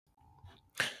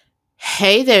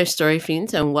Hey there, Story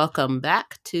Fiends, and welcome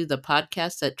back to the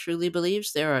podcast that truly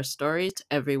believes there are stories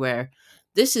everywhere.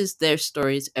 This is Their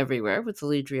Stories Everywhere with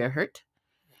Alidria Hurt.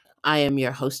 I am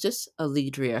your hostess,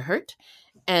 Alidria Hurt,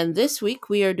 and this week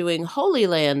we are doing Holy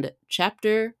Land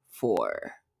Chapter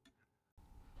 4.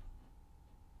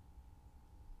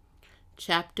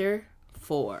 Chapter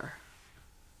 4.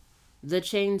 The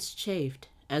chains chafed,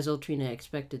 as Ultrina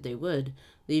expected they would,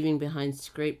 leaving behind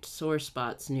scraped sore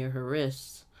spots near her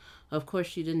wrists. Of course,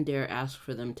 she didn't dare ask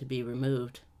for them to be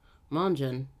removed.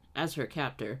 Monjan, as her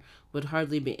captor, would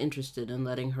hardly be interested in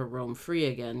letting her roam free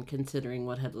again, considering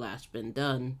what had last been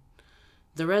done.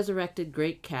 The resurrected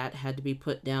great cat had to be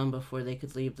put down before they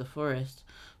could leave the forest,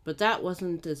 but that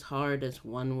wasn't as hard as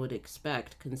one would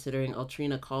expect, considering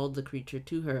Ultrina called the creature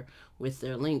to her with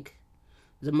their link.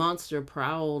 The monster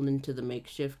prowled into the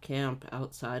makeshift camp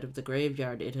outside of the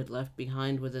graveyard it had left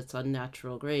behind with its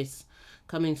unnatural grace,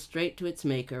 coming straight to its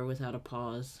maker without a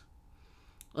pause.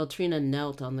 Ultrina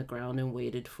knelt on the ground and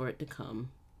waited for it to come.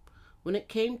 When it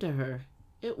came to her,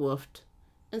 it woofed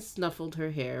and snuffled her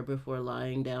hair before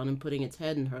lying down and putting its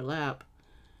head in her lap.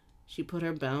 She put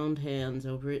her bound hands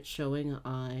over its showing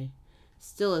eye,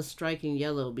 still a striking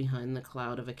yellow behind the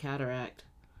cloud of a cataract.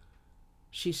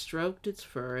 She stroked its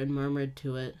fur and murmured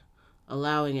to it,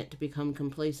 allowing it to become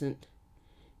complacent.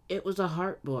 It was a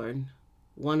heartborn,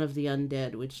 one of the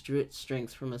undead which drew its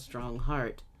strength from a strong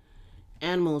heart.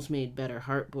 Animals made better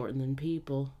heartborn than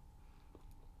people.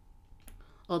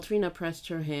 Ultrina pressed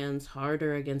her hands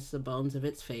harder against the bones of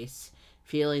its face,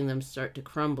 feeling them start to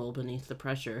crumble beneath the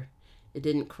pressure. It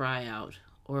didn't cry out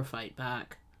or fight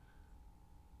back.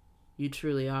 "You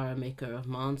truly are a maker of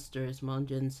monsters,"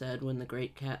 Monjan said when the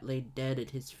great cat lay dead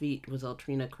at his feet with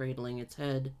Ultrina cradling its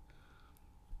head.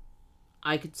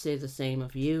 "I could say the same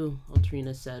of you,"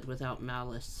 Ultrina said without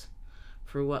malice.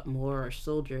 "For what more are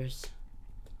soldiers?"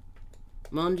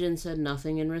 Monjan said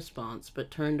nothing in response, but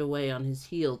turned away on his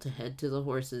heel to head to the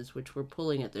horses which were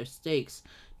pulling at their stakes,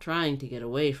 trying to get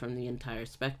away from the entire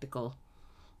spectacle.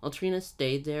 Ultrina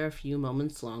stayed there a few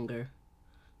moments longer,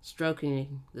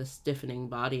 stroking the stiffening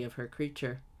body of her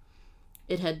creature.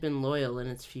 It had been loyal in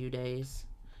its few days.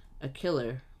 A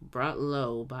killer brought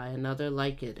low by another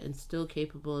like it and still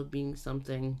capable of being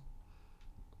something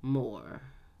more.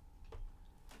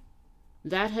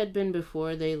 That had been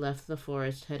before they left the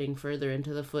forest, heading further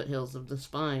into the foothills of the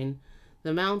Spine.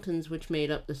 The mountains which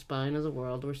made up the spine of the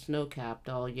world were snow-capped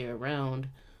all year round,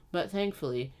 but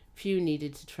thankfully few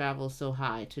needed to travel so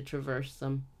high to traverse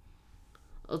them.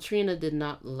 Ultrina did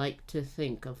not like to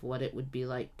think of what it would be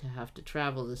like to have to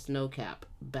travel the snow-cap,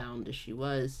 bound as she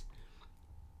was.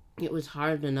 It was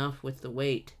hard enough with the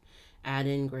weight. Add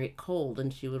in great cold,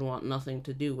 and she would want nothing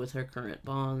to do with her current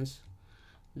bonds.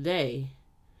 The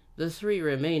three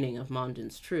remaining of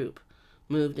Monjan's troop,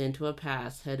 moved into a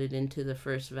pass headed into the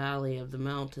first valley of the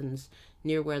mountains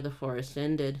near where the forest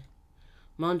ended.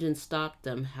 Monjan stopped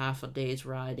them half a day's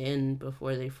ride in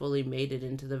before they fully made it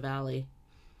into the valley.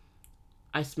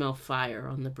 "I smell fire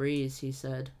on the breeze," he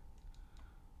said.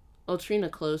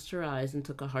 Ultrina closed her eyes and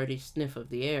took a hearty sniff of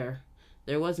the air.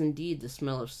 There was indeed the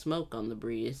smell of smoke on the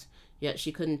breeze, yet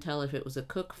she couldn't tell if it was a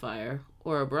cook fire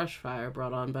or a brush fire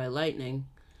brought on by lightning.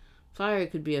 Fire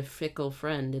could be a fickle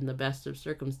friend in the best of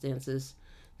circumstances.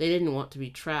 They didn't want to be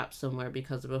trapped somewhere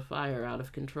because of a fire out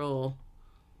of control.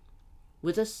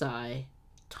 With a sigh,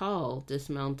 Tal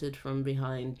dismounted from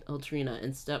behind Ultrina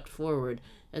and stepped forward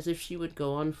as if she would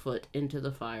go on foot into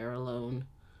the fire alone.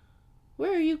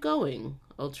 "Where are you going?"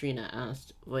 Ultrina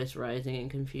asked, voice rising in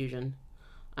confusion.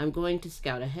 "I'm going to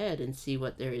scout ahead and see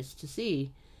what there is to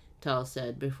see," Tal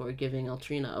said before giving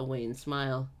Ultrina a wan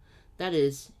smile. "That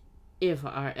is, if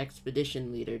our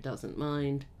expedition leader doesn't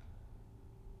mind."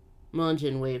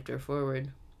 Monjan waved her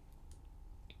forward.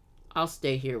 "I'll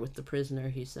stay here with the prisoner,"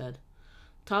 he said.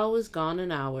 Tal was gone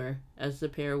an hour, as the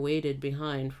pair waited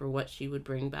behind for what she would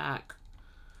bring back.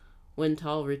 When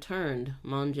Tal returned,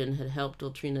 Monjan had helped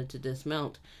Ultrina to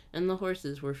dismount, and the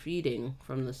horses were feeding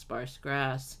from the sparse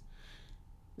grass.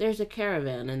 "There's a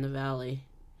caravan in the valley.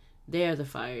 They're the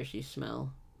fires you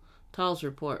smell." Tal's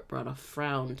report brought a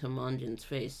frown to Monjan's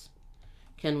face.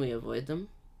 "Can we avoid them?"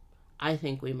 "I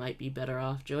think we might be better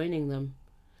off joining them.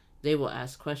 They will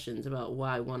ask questions about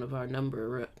why one of our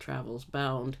number travels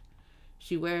bound.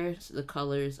 She wears the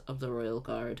colors of the Royal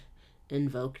Guard.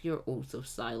 Invoke your oath of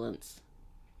silence."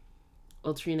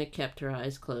 Ultrina kept her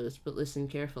eyes closed, but listened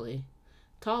carefully.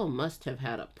 Tal must have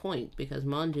had a point, because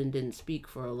Monjan didn't speak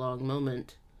for a long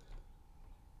moment.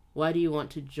 "Why do you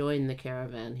want to join the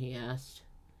caravan?" he asked.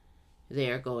 "They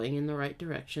are going in the right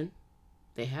direction.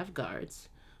 They have guards,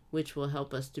 which will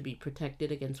help us to be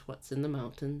protected against what's in the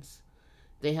mountains.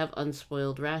 They have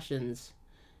unspoiled rations,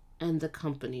 and the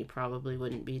company probably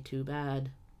wouldn't be too bad.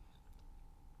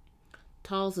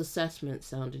 Tall's assessment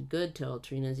sounded good to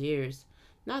Altrina's ears.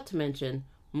 Not to mention,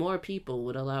 more people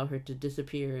would allow her to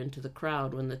disappear into the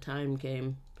crowd when the time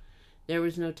came. There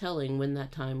was no telling when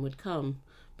that time would come,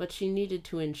 but she needed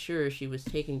to ensure she was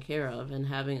taken care of, and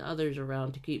having others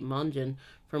around to keep Monjin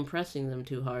from pressing them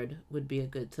too hard would be a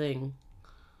good thing.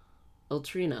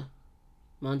 Altrina,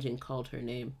 Monjin called her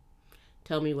name.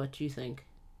 Tell me what you think.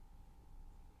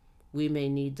 We may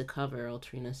need the cover,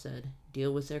 Altrina said.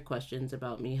 Deal with their questions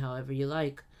about me however you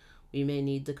like. We may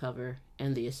need the cover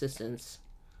and the assistance.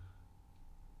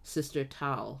 Sister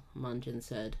Tal, Monjin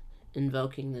said,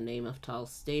 invoking the name of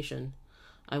Tal's station.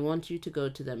 I want you to go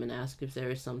to them and ask if there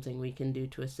is something we can do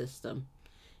to assist them.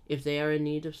 If they are in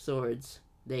need of swords,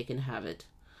 they can have it.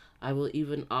 I will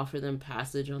even offer them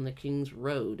passage on the King's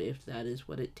Road if that is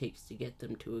what it takes to get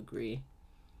them to agree.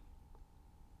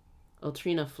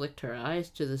 Altrina flicked her eyes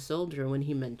to the soldier when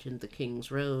he mentioned the King's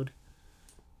Road.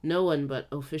 No one but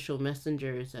official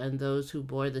messengers and those who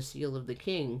bore the seal of the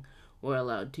king were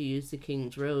allowed to use the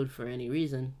King's Road for any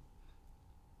reason.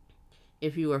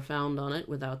 If you were found on it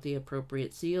without the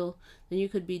appropriate seal, then you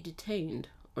could be detained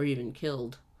or even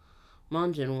killed.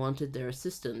 Monjin wanted their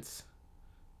assistance.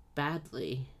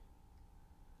 Badly.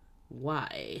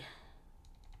 Why?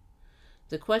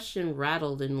 The question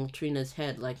rattled in Altrina's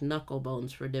head like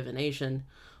knucklebones for divination.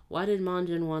 Why did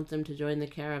Monjin want them to join the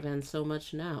caravan so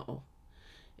much now?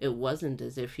 It wasn't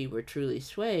as if he were truly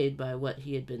swayed by what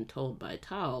he had been told by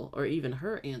Tal, or even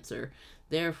her answer.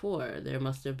 Therefore, there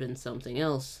must have been something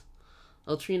else.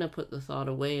 Altrina put the thought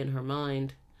away in her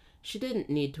mind. She didn't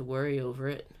need to worry over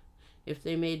it. If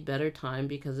they made better time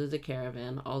because of the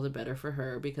caravan, all the better for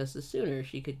her, because the sooner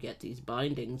she could get these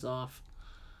bindings off.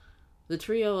 The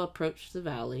trio approached the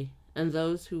valley, and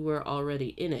those who were already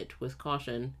in it with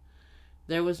caution.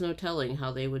 There was no telling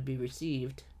how they would be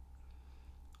received.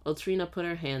 Altrina put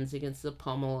her hands against the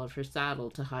pommel of her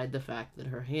saddle to hide the fact that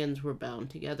her hands were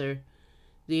bound together.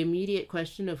 The immediate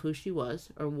question of who she was,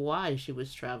 or why she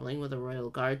was traveling with a royal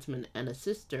guardsman and a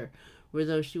sister, were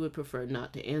those she would prefer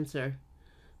not to answer.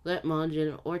 Let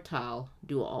Monjin or Tal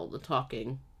do all the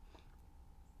talking.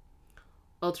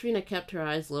 Altrina kept her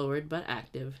eyes lowered but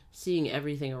active, seeing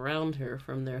everything around her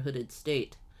from their hooded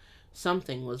state.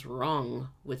 Something was wrong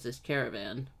with this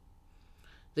caravan.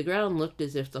 The ground looked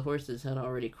as if the horses had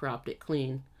already cropped it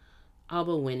clean.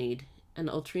 Alba whinnied, and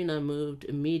Altrina moved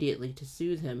immediately to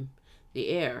soothe him. The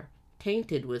air,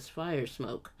 tainted with fire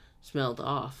smoke, smelled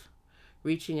off.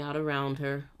 Reaching out around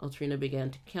her, Altrina began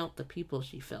to count the people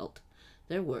she felt.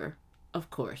 There were, of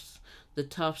course, the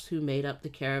toughs who made up the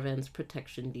caravan's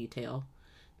protection detail.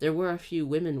 There were a few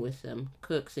women with them,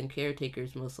 cooks and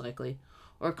caretakers most likely,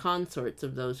 or consorts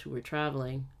of those who were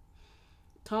traveling.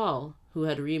 Tal, who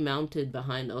had remounted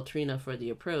behind Altrina for the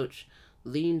approach,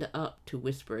 leaned up to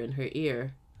whisper in her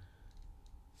ear.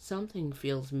 Something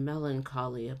feels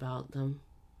melancholy about them.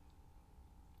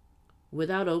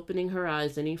 Without opening her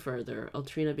eyes any further,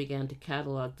 Altrina began to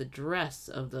catalog the dress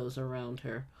of those around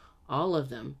her. All of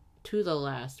them, to the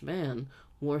last man,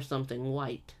 wore something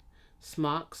white.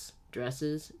 Smocks,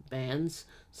 dresses, bands,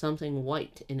 something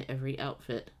white in every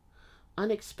outfit.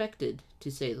 Unexpected,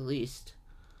 to say the least.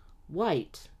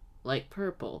 White, like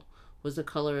purple, was a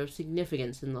color of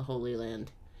significance in the Holy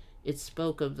Land. It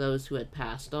spoke of those who had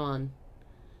passed on.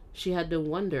 She had to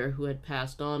wonder who had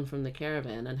passed on from the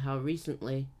caravan and how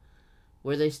recently.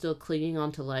 Were they still clinging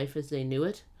on to life as they knew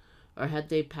it? Or had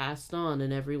they passed on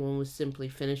and everyone was simply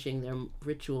finishing their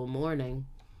ritual mourning?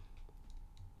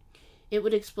 It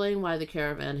would explain why the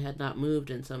caravan had not moved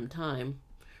in some time.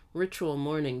 Ritual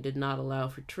mourning did not allow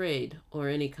for trade or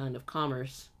any kind of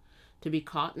commerce. To be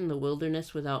caught in the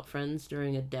wilderness without friends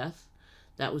during a death,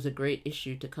 that was a great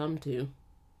issue to come to.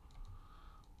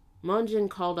 Monjin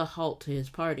called a halt to his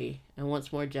party and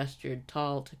once more gestured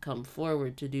Tal to come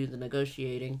forward to do the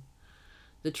negotiating.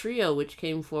 The trio which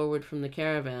came forward from the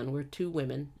caravan were 2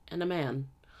 women and a man.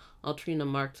 Altrina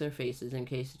marked their faces in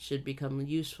case it should become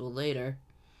useful later.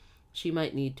 She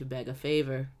might need to beg a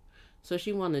favor, so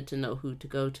she wanted to know who to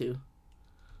go to.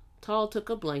 Tal took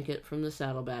a blanket from the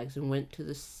saddlebags and went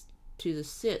to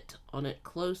sit on it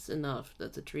close enough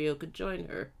that the trio could join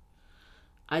her.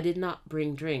 I did not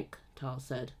bring drink, Tal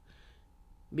said,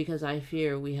 because I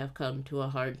fear we have come to a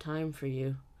hard time for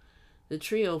you. The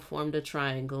trio formed a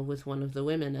triangle with one of the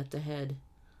women at the head.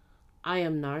 I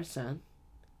am Narsan,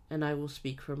 and I will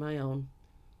speak for my own.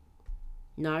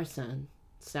 Narsan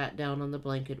sat down on the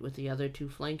blanket with the other 2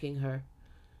 flanking her.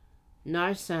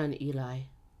 Narsan, Eli,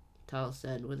 Tal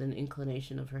said with an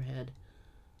inclination of her head.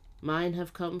 Mine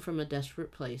have come from a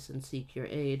desperate place and seek your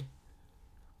aid.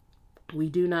 We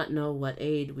do not know what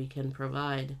aid we can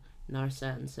provide,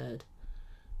 Narsan said.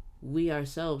 We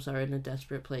ourselves are in a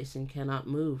desperate place and cannot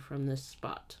move from this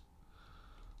spot.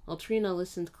 Altrina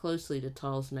listened closely to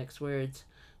Tal's next words,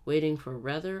 waiting for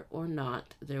whether or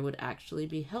not there would actually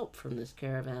be help from this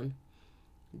caravan.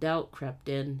 Doubt crept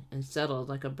in and settled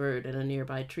like a bird in a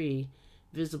nearby tree,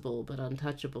 visible but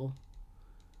untouchable.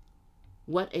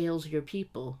 What ails your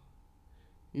people?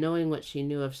 Knowing what she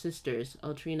knew of sisters,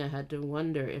 Altrina had to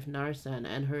wonder if Narsan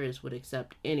and hers would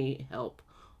accept any help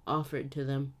offered to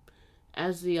them.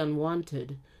 As the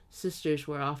unwanted, sisters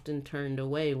were often turned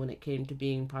away when it came to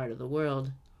being part of the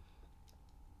world.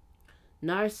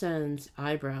 Narsan's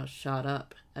eyebrows shot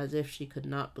up, as if she could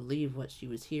not believe what she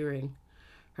was hearing.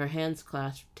 Her hands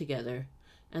clasped together,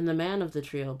 and the man of the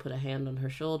trio put a hand on her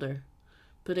shoulder.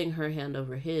 Putting her hand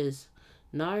over his,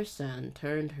 Narsan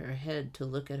turned her head to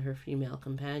look at her female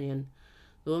companion.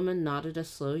 The woman nodded a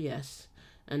slow yes,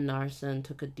 and Narsan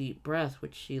took a deep breath,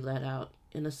 which she let out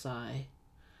in a sigh.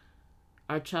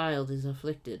 Our child is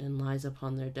afflicted and lies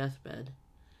upon their deathbed.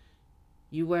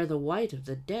 You wear the white of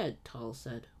the dead, Tal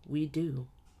said. We do.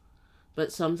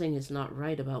 But something is not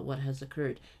right about what has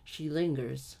occurred. She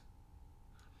lingers.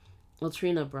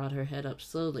 Altrina brought her head up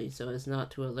slowly so as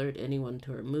not to alert anyone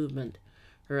to her movement.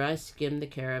 Her eyes skimmed the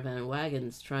caravan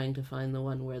wagons, trying to find the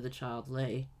one where the child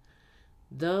lay.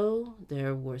 Though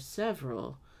there were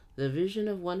several, the vision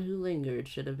of one who lingered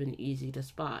should have been easy to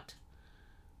spot.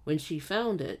 When she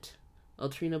found it,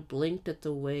 Altrina blinked at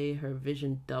the way her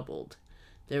vision doubled.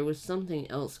 There was something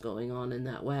else going on in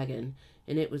that wagon,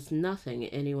 and it was nothing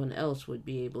anyone else would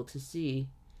be able to see.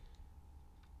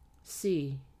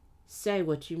 See, say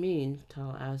what you mean,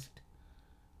 Tal asked.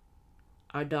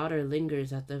 Our daughter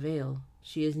lingers at the Vale.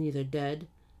 She is neither dead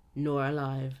nor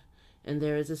alive, and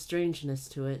there is a strangeness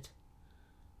to it.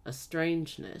 A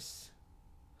strangeness.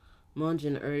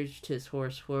 Monjin urged his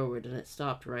horse forward, and it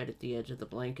stopped right at the edge of the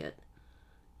blanket.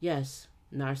 Yes,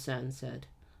 Narsan said.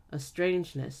 A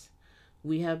strangeness.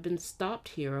 We have been stopped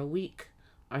here a week.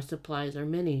 Our supplies are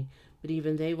many, but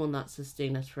even they will not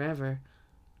sustain us forever.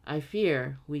 I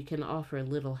fear we can offer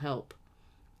little help.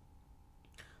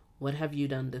 What have you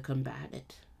done to combat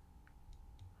it?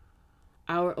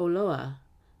 Our Oloa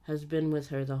has been with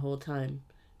her the whole time,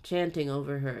 chanting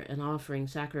over her and offering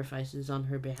sacrifices on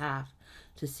her behalf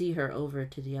to see her over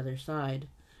to the other side.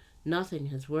 Nothing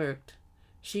has worked.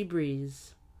 She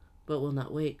breathes, but will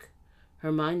not wake.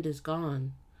 Her mind is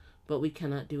gone, but we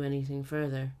cannot do anything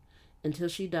further. Until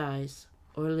she dies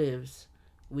or lives,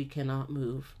 we cannot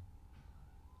move.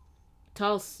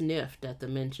 Tal sniffed at the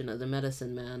mention of the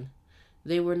medicine man.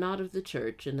 They were not of the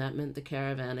church, and that meant the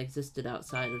caravan existed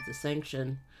outside of the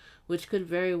sanction, which could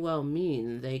very well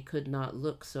mean they could not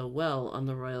look so well on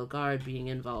the royal guard being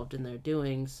involved in their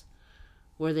doings.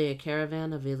 Were they a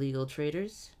caravan of illegal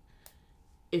traders?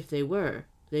 If they were,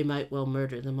 they might well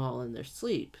murder them all in their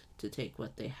sleep to take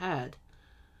what they had.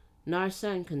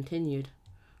 Narsan continued,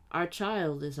 Our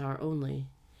child is our only.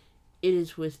 It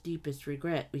is with deepest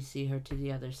regret we see her to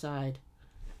the other side.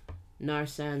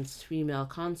 Narsan's female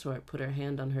consort put her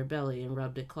hand on her belly and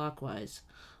rubbed it clockwise,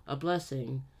 a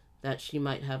blessing that she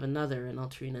might have another in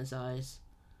Altrina's eyes.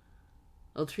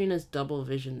 Altrina's double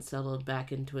vision settled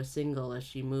back into a single as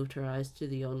she moved her eyes to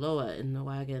the Oloa in the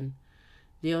wagon.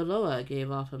 The Oloa gave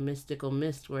off a mystical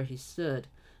mist where he stood,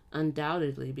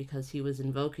 undoubtedly because he was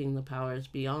invoking the powers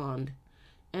beyond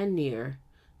and near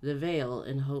the Vale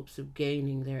in hopes of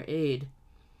gaining their aid.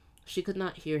 She could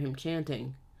not hear him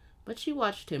chanting, but she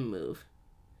watched him move.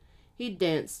 He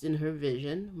danced in her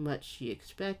vision, much she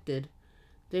expected.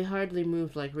 They hardly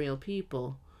moved like real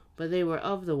people, but they were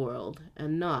of the world,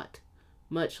 and not,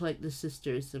 much like the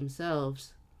sisters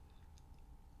themselves.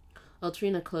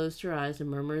 Altrina closed her eyes and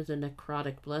murmured a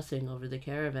necrotic blessing over the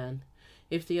caravan.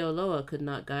 If the Oloa could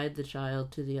not guide the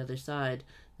child to the other side,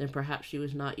 then perhaps she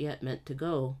was not yet meant to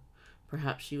go.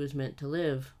 Perhaps she was meant to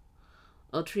live.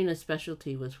 Altrina's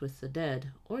specialty was with the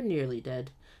dead, or nearly dead,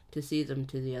 to see them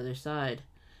to the other side.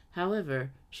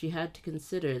 However, she had to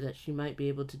consider that she might be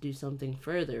able to do something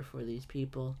further for these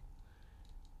people.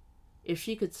 If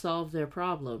she could solve their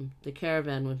problem, the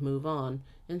caravan would move on,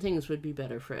 and things would be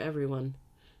better for everyone.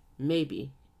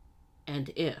 Maybe. And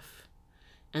if.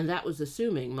 And that was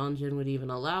assuming Monjin would even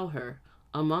allow her,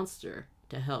 a monster,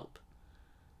 to help.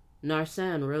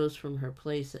 Narsan rose from her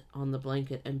place on the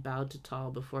blanket and bowed to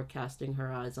Tal before casting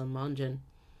her eyes on Monjin.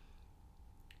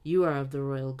 You are of the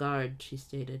royal guard, she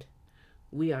stated.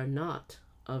 We are not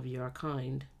of your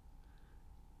kind.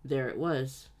 There it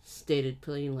was, stated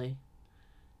plainly.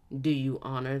 Do you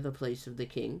honor the place of the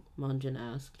king? Monjin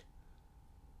asked.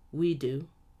 We do.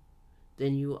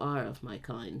 Then you are of my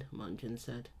kind, Monjin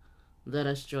said. Let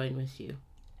us join with you.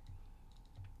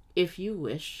 If you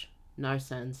wish,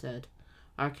 Narsan said.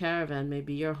 Our caravan may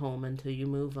be your home until you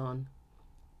move on.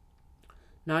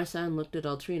 Narsan looked at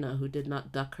Altrina, who did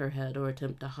not duck her head or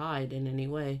attempt to hide in any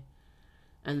way.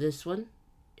 And this one?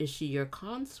 Is she your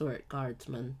consort,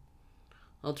 guardsman?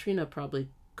 Altrina probably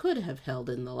could have held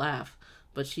in the laugh,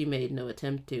 but she made no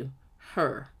attempt to.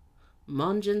 Her.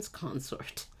 Monjin's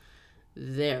consort.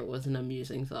 There was an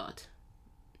amusing thought.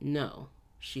 No,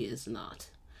 she is not.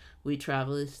 We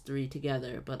travel as three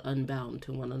together, but unbound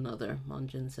to one another,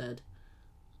 Monjin said.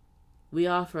 We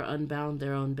offer unbound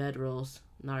their own bedrolls,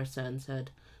 Narsan said,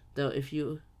 though if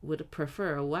you would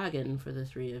prefer a wagon for the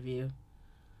three of you.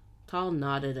 Tal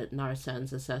nodded at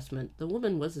Narsan's assessment. The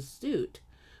woman was astute,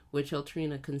 which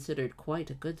Altrina considered quite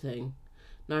a good thing.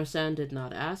 Narsan did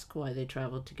not ask why they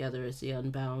traveled together as the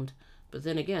unbound, but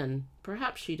then again,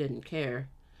 perhaps she didn't care.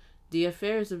 The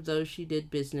affairs of those she did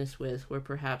business with were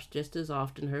perhaps just as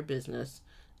often her business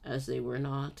as they were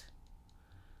not.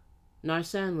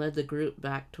 Narsan led the group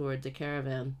back toward the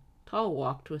caravan. Tal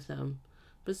walked with them,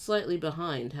 but slightly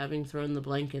behind, having thrown the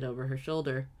blanket over her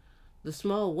shoulder. The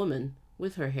small woman,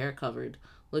 with her hair covered,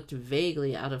 looked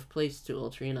vaguely out of place to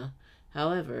Altrina.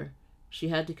 However, she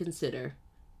had to consider,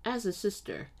 as a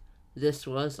sister, this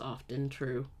was often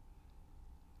true.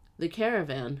 The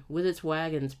caravan, with its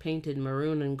wagons painted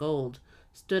maroon and gold,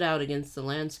 stood out against the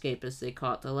landscape as they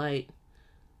caught the light.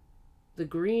 The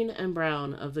green and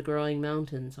brown of the growing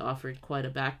mountains offered quite a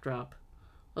backdrop.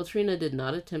 Altrina did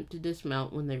not attempt to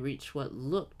dismount when they reached what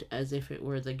looked as if it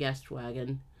were the guest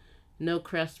wagon. No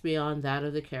crest beyond that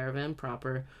of the caravan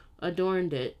proper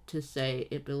adorned it to say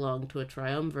it belonged to a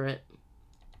triumvirate.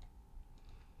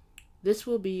 This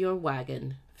will be your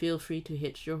wagon. Feel free to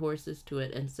hitch your horses to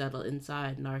it and settle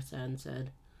inside, Narsan said.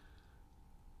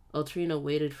 Altrina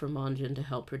waited for Monjin to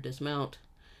help her dismount.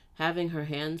 Having her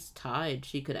hands tied,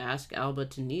 she could ask Alba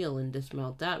to kneel and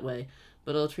dismount that way,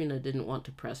 but Altrina didn't want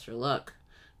to press her luck.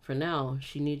 For now,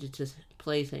 she needed to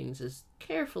play things as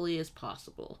carefully as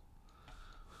possible.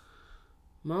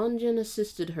 Monjin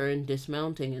assisted her in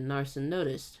dismounting, and Narsan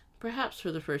noticed, perhaps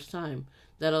for the first time,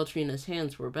 that Altrina's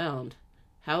hands were bound.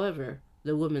 However,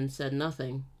 the woman said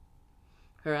nothing.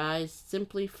 Her eyes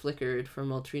simply flickered from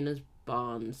Altrina's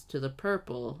bonds to the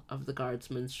purple of the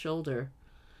guardsman's shoulder.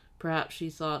 Perhaps she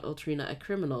thought Altrina a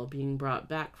criminal being brought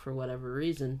back for whatever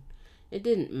reason. It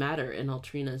didn't matter in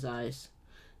Altrina's eyes.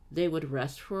 They would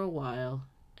rest for a while,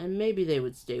 and maybe they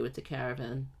would stay with the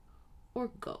caravan. Or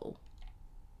go.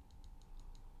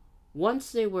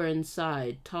 Once they were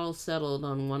inside, Tal settled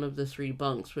on one of the three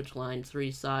bunks which lined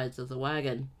three sides of the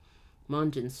wagon.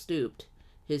 Monjin stooped,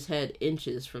 his head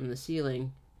inches from the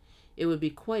ceiling. It would be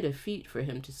quite a feat for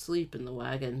him to sleep in the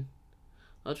wagon.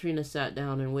 Altrina sat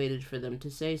down and waited for them to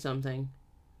say something.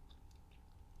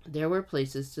 There were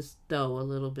places to stow a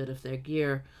little bit of their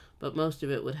gear, but most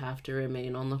of it would have to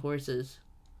remain on the horses.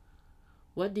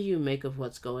 What do you make of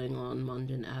what's going on?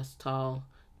 Monjin asked Tal,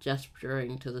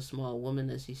 gesturing to the small woman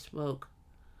as he spoke.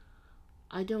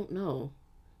 I don't know.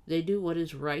 They do what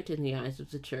is right in the eyes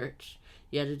of the church,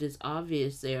 yet it is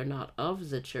obvious they are not of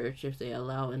the church if they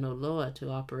allow an Oloa to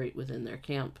operate within their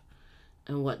camp.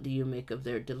 And what do you make of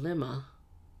their dilemma?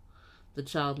 The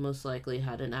child most likely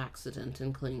had an accident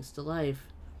and clings to life.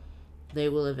 They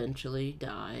will eventually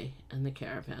die, and the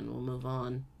caravan will move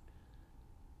on.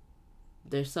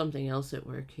 There's something else at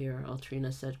work here,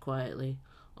 Altrina said quietly,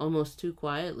 almost too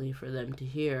quietly for them to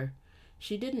hear.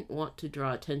 She didn't want to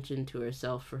draw attention to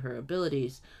herself for her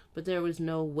abilities, but there was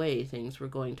no way things were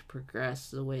going to progress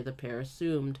the way the pair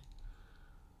assumed.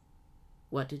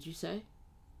 What did you say?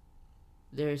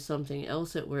 There is something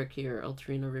else at work here,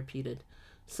 Altrina repeated.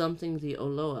 Something the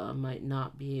Oloa might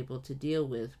not be able to deal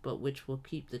with, but which will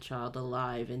keep the child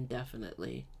alive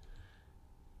indefinitely.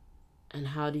 And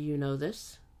how do you know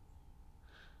this?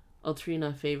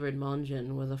 Altrina favored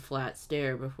Monjin with a flat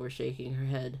stare before shaking her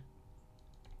head.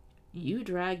 You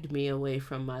dragged me away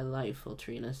from my life,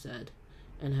 Altrina said,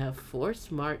 and have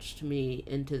force-marched me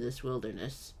into this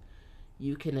wilderness.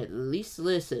 You can at least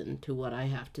listen to what I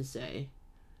have to say.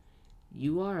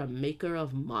 You are a maker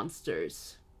of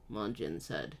monsters, Monjin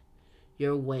said.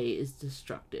 Your way is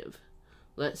destructive.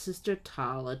 Let Sister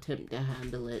Tal attempt to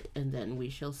handle it, and then we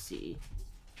shall see.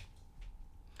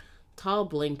 Tal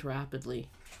blinked rapidly.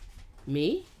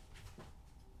 Me?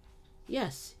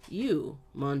 Yes, you,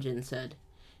 Monjin said.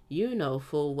 You know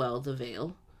full well the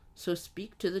veil, so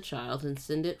speak to the child and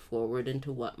send it forward into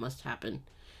what must happen.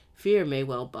 Fear may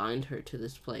well bind her to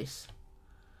this place.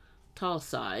 Tal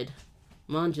sighed.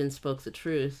 Monjin spoke the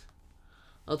truth.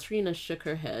 Altrina shook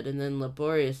her head and then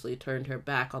laboriously turned her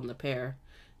back on the pair.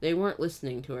 They weren't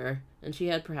listening to her, and she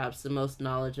had perhaps the most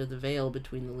knowledge of the veil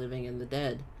between the living and the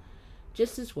dead.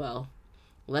 Just as well.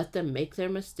 Let them make their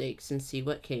mistakes and see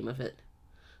what came of it.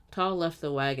 Tal left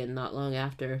the wagon not long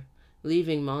after,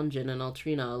 leaving Monjin and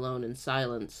Altrina alone in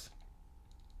silence.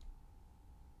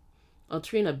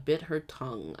 Altrina bit her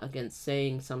tongue against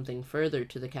saying something further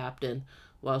to the captain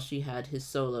while she had his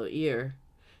solo ear.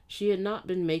 She had not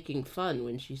been making fun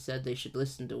when she said they should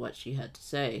listen to what she had to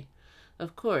say.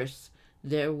 Of course,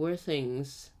 there were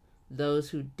things those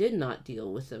who did not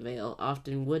deal with the veil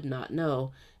often would not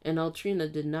know, and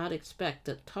Altrina did not expect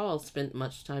that Tal spent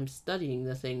much time studying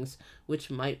the things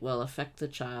which might well affect the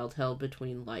child held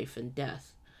between life and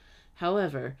death.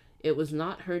 However, it was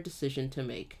not her decision to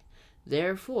make.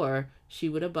 Therefore, she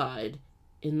would abide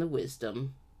in the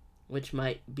wisdom, which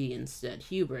might be instead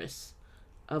hubris,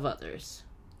 of others.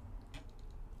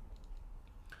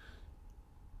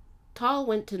 Tal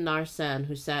went to Narsan,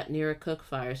 who sat near a cook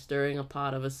fire stirring a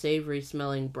pot of a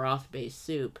savory-smelling broth-based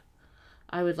soup.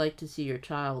 "I would like to see your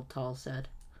child," Tal said.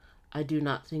 "I do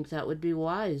not think that would be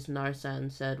wise," Narsan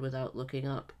said without looking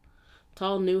up.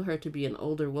 Tal knew her to be an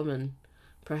older woman,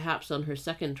 perhaps on her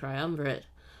second triumvirate,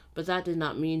 but that did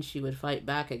not mean she would fight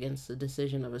back against the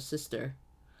decision of a sister.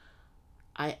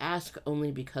 "I ask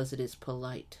only because it is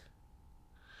polite."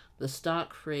 The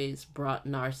stock phrase brought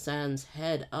Narsan's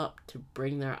head up to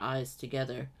bring their eyes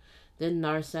together. Then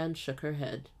Narsan shook her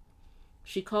head.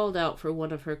 She called out for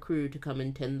one of her crew to come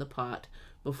and tend the pot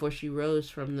before she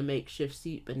rose from the makeshift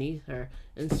seat beneath her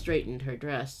and straightened her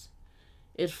dress.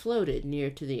 It floated near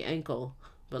to the ankle,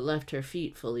 but left her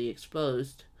feet fully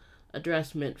exposed, a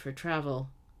dress meant for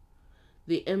travel.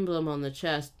 The emblem on the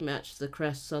chest matched the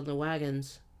crests on the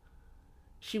wagons.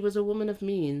 She was a woman of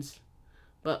means,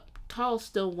 but Tal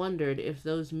still wondered if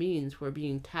those means were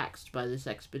being taxed by this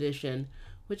expedition,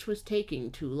 which was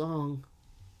taking too long.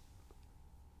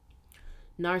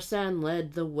 Narsan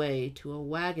led the way to a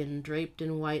wagon draped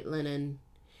in white linen.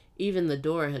 Even the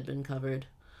door had been covered.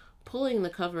 Pulling the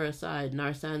cover aside,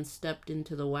 Narsan stepped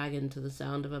into the wagon to the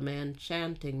sound of a man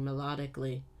chanting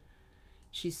melodically.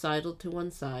 She sidled to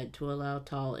one side to allow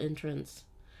Tal entrance.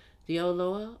 The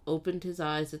Oloa opened his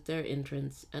eyes at their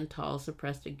entrance, and Tal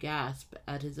suppressed a gasp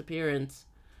at his appearance.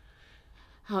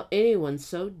 How anyone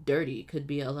so dirty could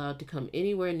be allowed to come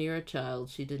anywhere near a child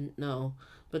she didn't know,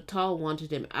 but Tal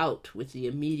wanted him out with the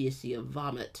immediacy of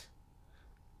vomit.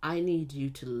 "I need you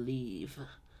to leave,"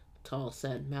 Tal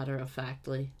said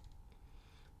matter-of-factly.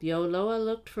 The Oloa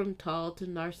looked from Tal to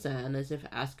Narsan as if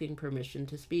asking permission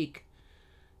to speak.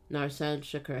 Narsan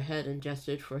shook her head and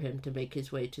gestured for him to make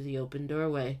his way to the open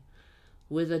doorway.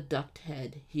 With a ducked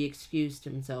head, he excused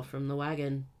himself from the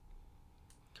wagon.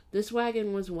 This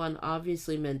wagon was one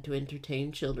obviously meant to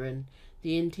entertain children,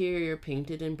 the interior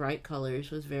painted in bright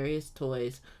colors with various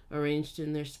toys arranged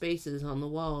in their spaces on the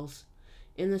walls.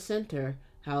 In the center,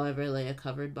 however, lay a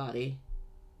covered body.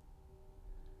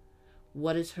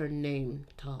 "What is her name?"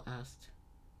 Tal asked.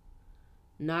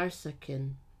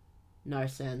 "Narsakin,"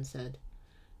 Narsan said.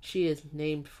 "She is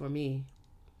named for me."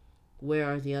 "Where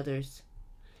are the others?"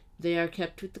 "They are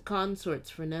kept with the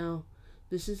consorts for now.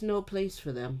 This is no place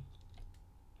for them."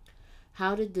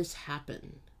 "How did this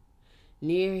happen?"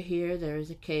 "Near here there is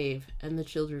a cave, and the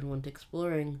children went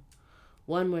exploring.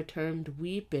 One returned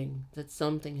weeping that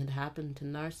something had happened to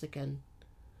Narsakin.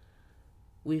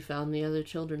 We found the other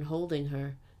children holding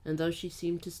her, and though she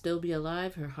seemed to still be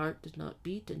alive, her heart did not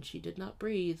beat and she did not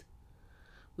breathe.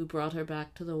 We brought her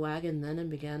back to the wagon then and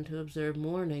began to observe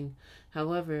mourning.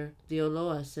 However, the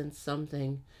Oloa sensed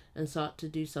something and sought to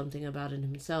do something about it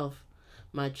himself.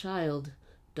 My child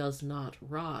does not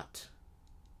rot."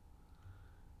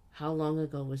 "How long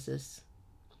ago was this?"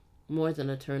 "More than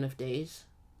a turn of days."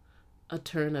 "A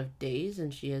turn of days,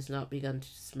 and she has not begun to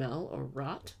smell or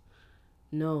rot?"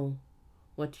 "No.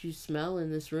 What you smell in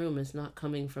this room is not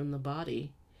coming from the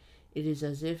body. It is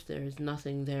as if there is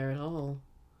nothing there at all."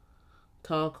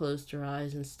 Tal closed her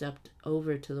eyes and stepped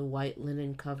over to the white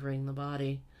linen covering the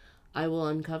body. "I will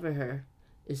uncover her.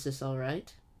 Is this all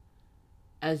right?"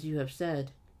 "As you have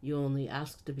said, you only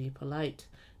ask to be polite."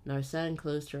 Narsan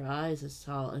closed her eyes as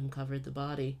Tal uncovered the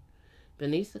body.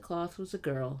 Beneath the cloth was a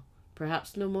girl,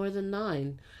 perhaps no more than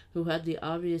 9, who had the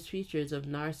obvious features of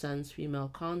Narsan's female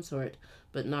consort,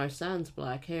 but Narsan's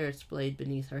black hair splayed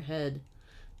beneath her head.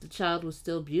 The child was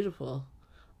still beautiful,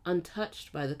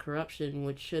 untouched by the corruption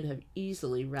which should have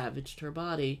easily ravaged her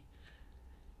body.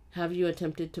 "Have you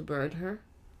attempted to burn her?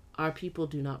 Our people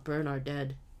do not burn our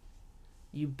dead."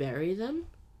 "You bury them?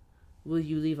 Will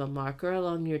you leave a marker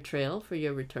along your trail for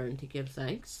your return to give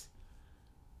thanks?"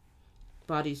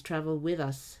 bodies travel with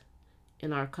us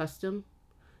in our custom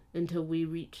until we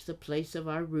reach the place of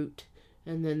our root,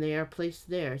 and then they are placed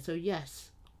there. So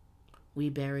yes, we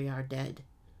bury our dead.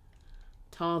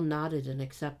 Tal nodded in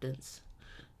acceptance.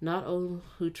 Not all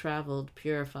who traveled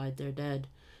purified their dead,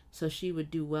 so she would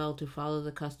do well to follow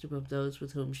the custom of those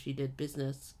with whom she did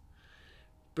business.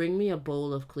 Bring me a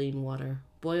bowl of clean water,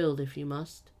 boiled if you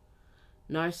must.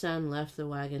 Narsan left the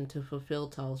wagon to fulfill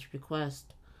Tal's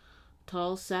request.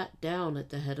 Tal sat down at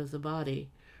the head of the body,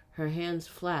 her hands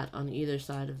flat on either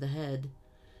side of the head.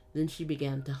 Then she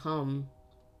began to hum.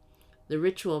 The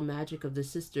ritual magic of the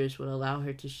sisters would allow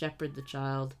her to shepherd the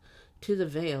child to the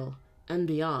veil and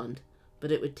beyond,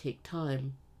 but it would take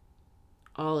time.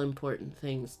 All important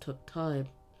things took time.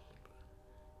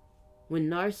 When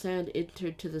Narsan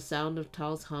entered to the sound of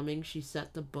Tal's humming, she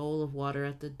set the bowl of water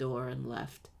at the door and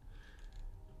left.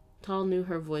 Tal knew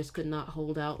her voice could not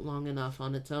hold out long enough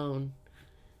on its own.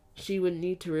 She would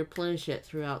need to replenish it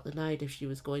throughout the night if she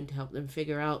was going to help them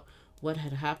figure out what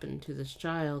had happened to this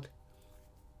child.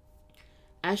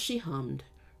 As she hummed,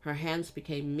 her hands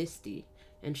became misty,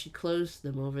 and she closed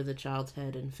them over the child's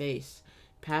head and face,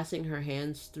 passing her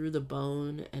hands through the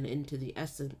bone and into the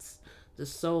essence, the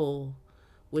soul.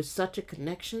 With such a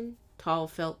connection, Tal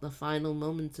felt the final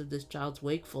moments of this child's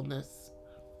wakefulness.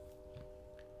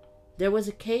 There was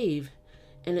a cave,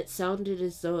 and it sounded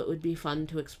as though it would be fun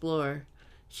to explore.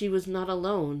 She was not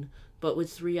alone, but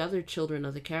with 3 other children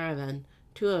of the caravan,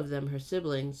 2 of them her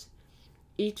siblings.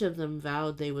 Each of them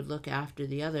vowed they would look after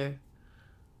the other.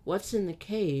 "What's in the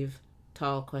cave?"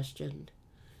 Tal questioned.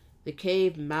 The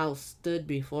cave mouth stood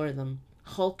before them,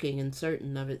 hulking and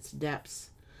certain of its depths.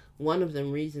 One of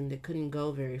them reasoned it couldn't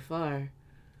go very far.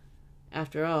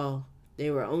 After all, they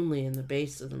were only in the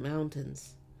base of the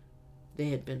mountains. They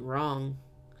had been wrong.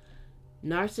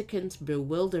 Narsikin's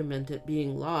bewilderment at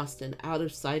being lost and out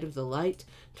of sight of the light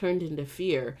turned into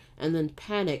fear, and then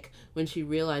panic when she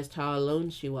realized how alone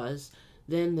she was.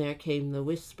 Then there came the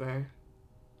whisper.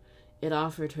 It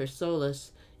offered her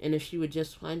solace, and if she would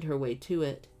just find her way to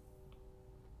it.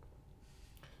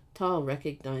 Tal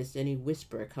recognized any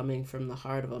whisper coming from the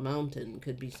heart of a mountain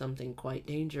could be something quite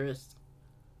dangerous.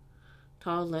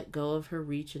 Tal let go of her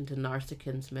reach into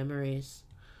Narsikin's memories.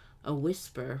 A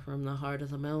whisper from the heart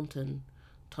of the mountain,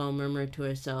 Tal murmured to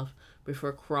herself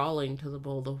before crawling to the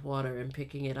bowl of water and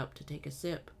picking it up to take a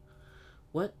sip.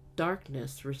 What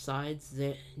darkness resides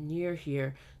near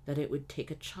here that it would take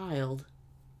a child?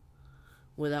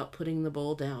 Without putting the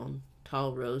bowl down,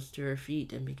 Tal rose to her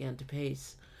feet and began to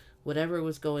pace. Whatever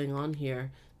was going on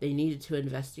here, they needed to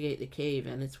investigate the cave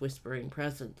and its whispering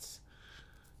presence.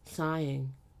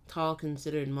 Sighing, Tal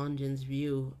considered Monjin's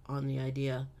view on the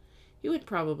idea. He would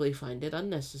probably find it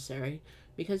unnecessary,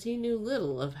 because he knew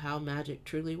little of how magic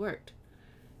truly worked.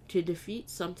 To defeat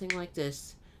something like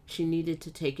this, she needed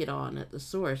to take it on at the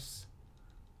source.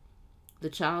 The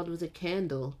child was a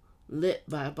candle, lit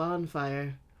by a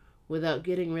bonfire. Without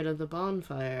getting rid of the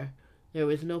bonfire, there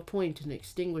was no point in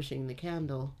extinguishing the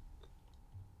candle.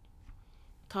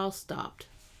 Tal stopped,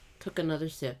 took another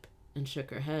sip, and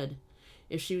shook her head.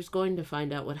 If she was going to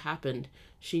find out what happened,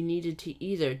 she needed to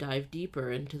either dive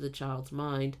deeper into the child's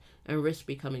mind and risk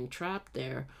becoming trapped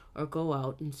there, or go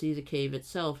out and see the cave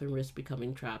itself and risk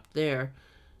becoming trapped there.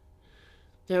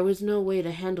 There was no way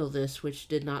to handle this which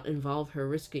did not involve her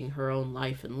risking her own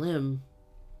life and limb.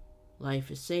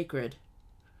 Life is sacred.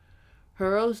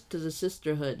 Her oath to the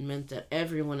sisterhood meant that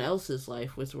everyone else's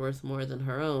life was worth more than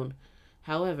her own.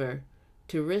 However,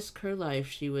 to risk her life,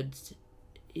 she would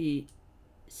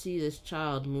see this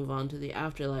child move on to the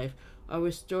afterlife or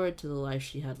restored to the life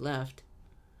she had left.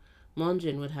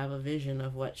 Monjin would have a vision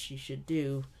of what she should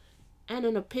do and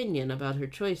an opinion about her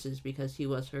choices because he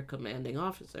was her commanding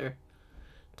officer.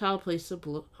 Tal placed the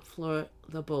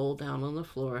bowl down on the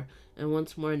floor and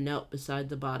once more knelt beside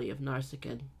the body of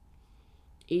Narsikin.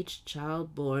 Each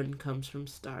child born comes from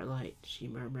starlight, she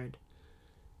murmured.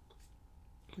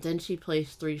 Then she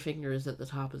placed 3 fingers at the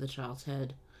top of the child's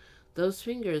head. Those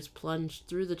fingers plunged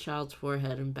through the child's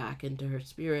forehead and back into her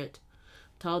spirit.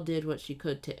 Tal did what she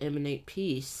could to emanate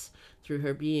peace through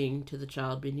her being to the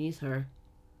child beneath her.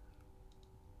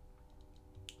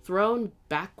 Thrown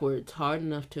backwards hard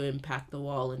enough to impact the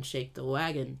wall and shake the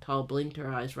wagon, Tal blinked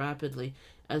her eyes rapidly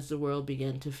as the world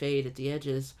began to fade at the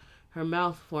edges. Her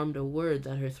mouth formed a word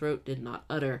that her throat did not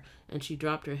utter, and she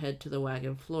dropped her head to the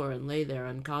wagon floor and lay there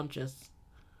unconscious.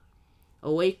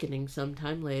 Awakening some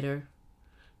time later,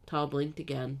 Tal blinked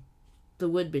again. The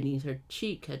wood beneath her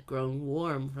cheek had grown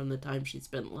warm from the time she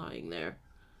spent lying there.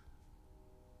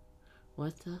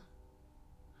 What the?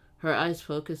 Her eyes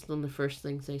focused on the first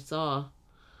things they saw.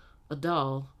 A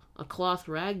doll, a cloth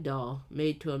rag doll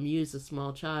made to amuse a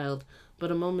small child,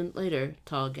 but a moment later,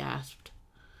 Tall gasped.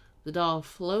 The doll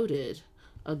floated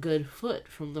a good foot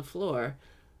from the floor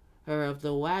or of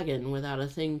the wagon without a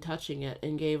thing touching it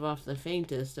and gave off the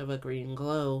faintest of a green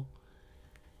glow.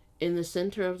 In the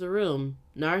center of the room,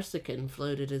 Narsicon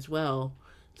floated as well,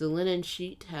 the linen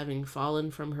sheet having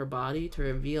fallen from her body to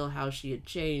reveal how she had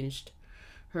changed.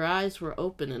 Her eyes were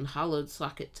open in hollowed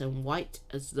sockets and white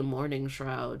as the morning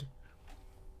shroud.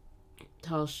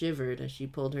 Tall shivered as she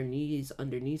pulled her knees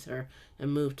underneath her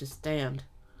and moved to stand.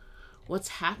 What's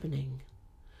happening?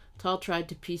 Tall tried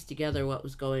to piece together what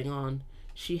was going on.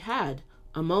 She had,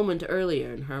 a moment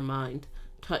earlier in her mind,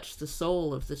 touched the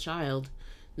soul of the child.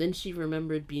 Then she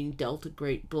remembered being dealt a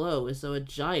great blow as though a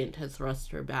giant had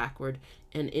thrust her backward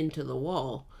and into the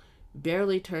wall.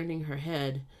 Barely turning her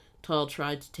head, Tall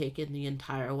tried to take in the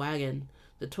entire wagon.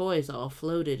 The toys all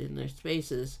floated in their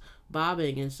spaces,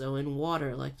 bobbing as though in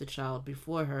water like the child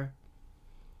before her.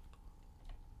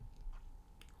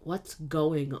 What's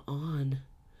going on?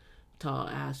 Tall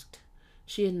asked.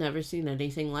 She had never seen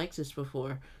anything like this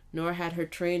before, nor had her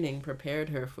training prepared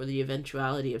her for the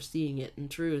eventuality of seeing it in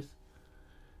truth.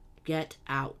 Get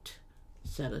out,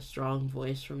 said a strong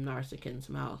voice from Narsicon's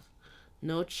mouth.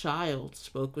 No child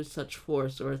spoke with such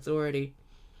force or authority.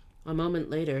 A moment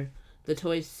later, the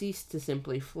toys ceased to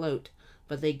simply float,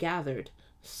 but they gathered,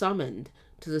 summoned,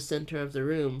 to the center of the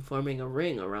room, forming a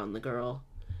ring around the girl.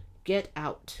 Get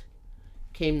out,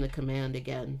 came the command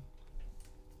again.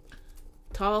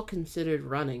 Tall considered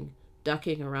running,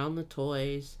 ducking around the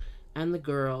toys and the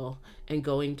girl, and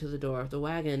going to the door of the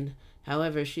wagon.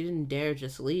 However, she didn't dare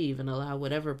just leave and allow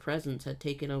whatever presence had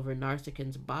taken over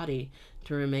Narsicon's body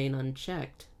to remain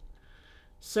unchecked.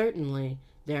 Certainly,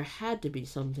 there had to be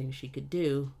something she could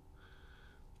do.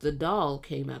 The doll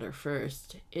came at her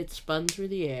first. It spun through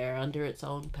the air under its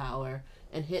own power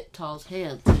and hit Tall's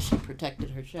hands as she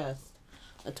protected her chest.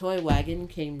 A toy wagon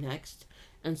came next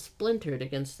and splintered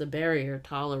against the barrier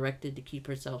Tall erected to keep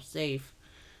herself safe.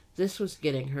 This was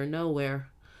getting her nowhere.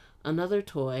 Another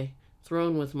toy,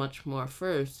 thrown with much more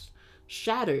force,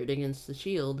 shattered against the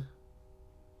shield.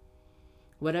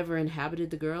 Whatever inhabited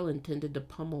the girl intended to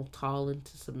pummel Tall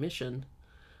into submission.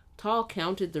 Tall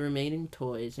counted the remaining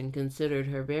toys and considered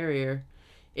her barrier.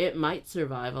 It might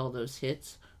survive all those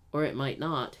hits, or it might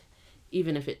not.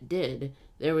 Even if it did,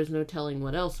 there was no telling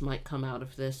what else might come out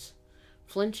of this.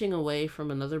 Flinching away from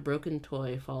another broken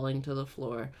toy falling to the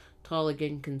floor, Tall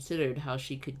again considered how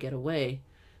she could get away.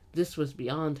 This was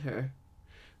beyond her.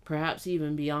 Perhaps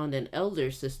even beyond an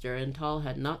elder sister, and Tall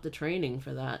had not the training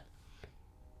for that.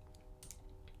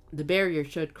 The barrier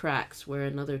showed cracks where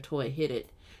another toy hit it.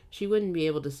 She wouldn't be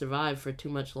able to survive for too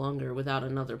much longer without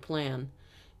another plan.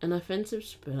 An offensive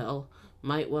spell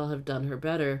might well have done her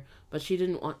better, but she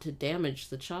didn't want to damage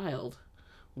the child.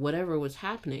 Whatever was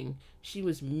happening, she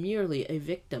was merely a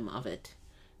victim of it.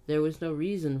 There was no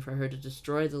reason for her to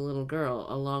destroy the little girl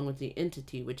along with the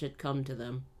entity which had come to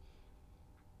them.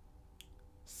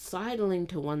 Sidling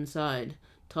to one side,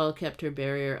 Tall kept her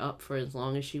barrier up for as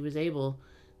long as she was able.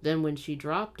 Then when she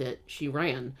dropped it, she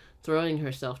ran, throwing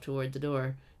herself toward the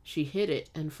door. She hit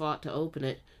it and fought to open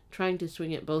it, trying to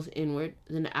swing it both inward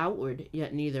then outward,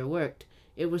 yet neither worked.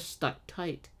 It was stuck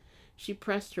tight. She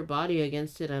pressed her body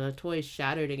against it and a toy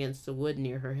shattered against the wood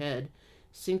near her head.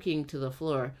 Sinking to the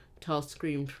floor, Tall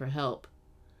screamed for help.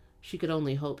 She could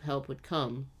only hope help would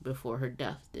come before her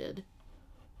death did.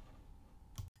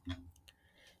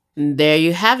 There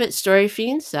you have it, Story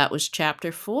Fiends. That was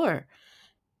Chapter 4.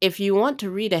 If you want to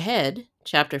read ahead,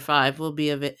 Chapter 5 will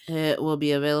be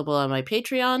available on my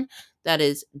Patreon. That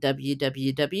is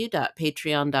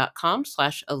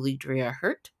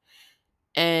www.patreon.com/AlidriaHurt.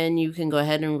 And you can go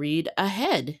ahead and read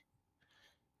ahead.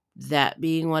 That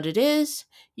being what it is,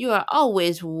 you are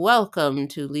always welcome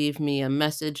to leave me a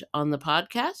message on the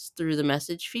podcast through the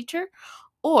message feature,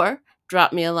 or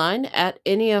drop me a line at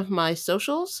any of my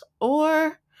socials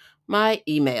or my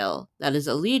email. That is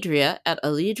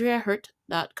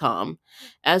alidria@alidriahurt.com.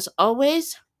 As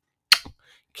always,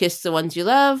 kiss the ones you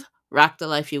love, rock the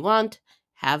life you want.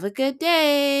 Have a good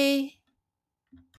day.